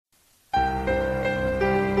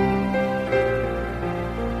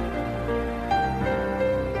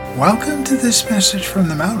Welcome to this message from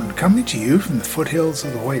the mountain, coming to you from the foothills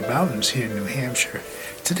of the White Mountains here in New Hampshire.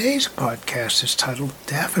 Today's podcast is titled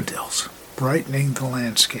Daffodils, Brightening the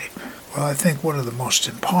Landscape. Well, I think one of the most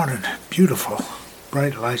important, beautiful,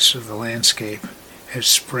 bright lights of the landscape as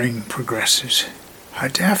spring progresses are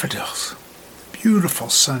daffodils. Beautiful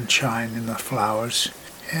sunshine in the flowers,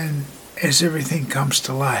 and as everything comes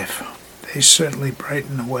to life, they certainly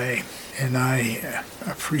brighten the way. And I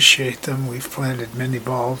appreciate them. We've planted many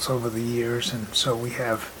bulbs over the years, and so we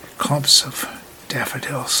have clumps of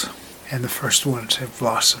daffodils, and the first ones have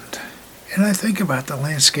blossomed. And I think about the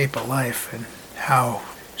landscape of life and how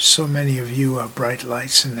so many of you are bright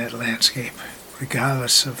lights in that landscape,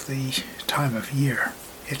 regardless of the time of year.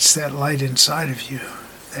 It's that light inside of you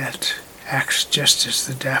that acts just as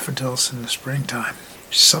the daffodils in the springtime.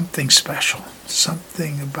 Something special,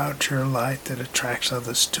 something about your light that attracts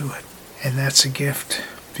others to it. And that's a gift.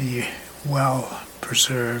 Be well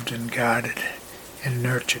preserved and guarded and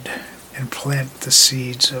nurtured, and plant the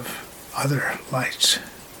seeds of other lights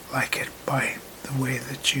like it by the way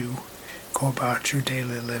that you go about your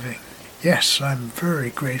daily living. Yes, I'm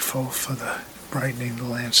very grateful for the brightening the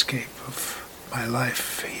landscape of my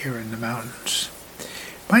life here in the mountains.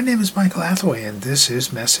 My name is Michael Hathaway, and this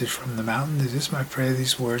is Message from the Mountain. It is my prayer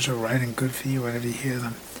these words are right and good for you whenever you hear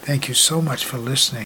them. Thank you so much for listening.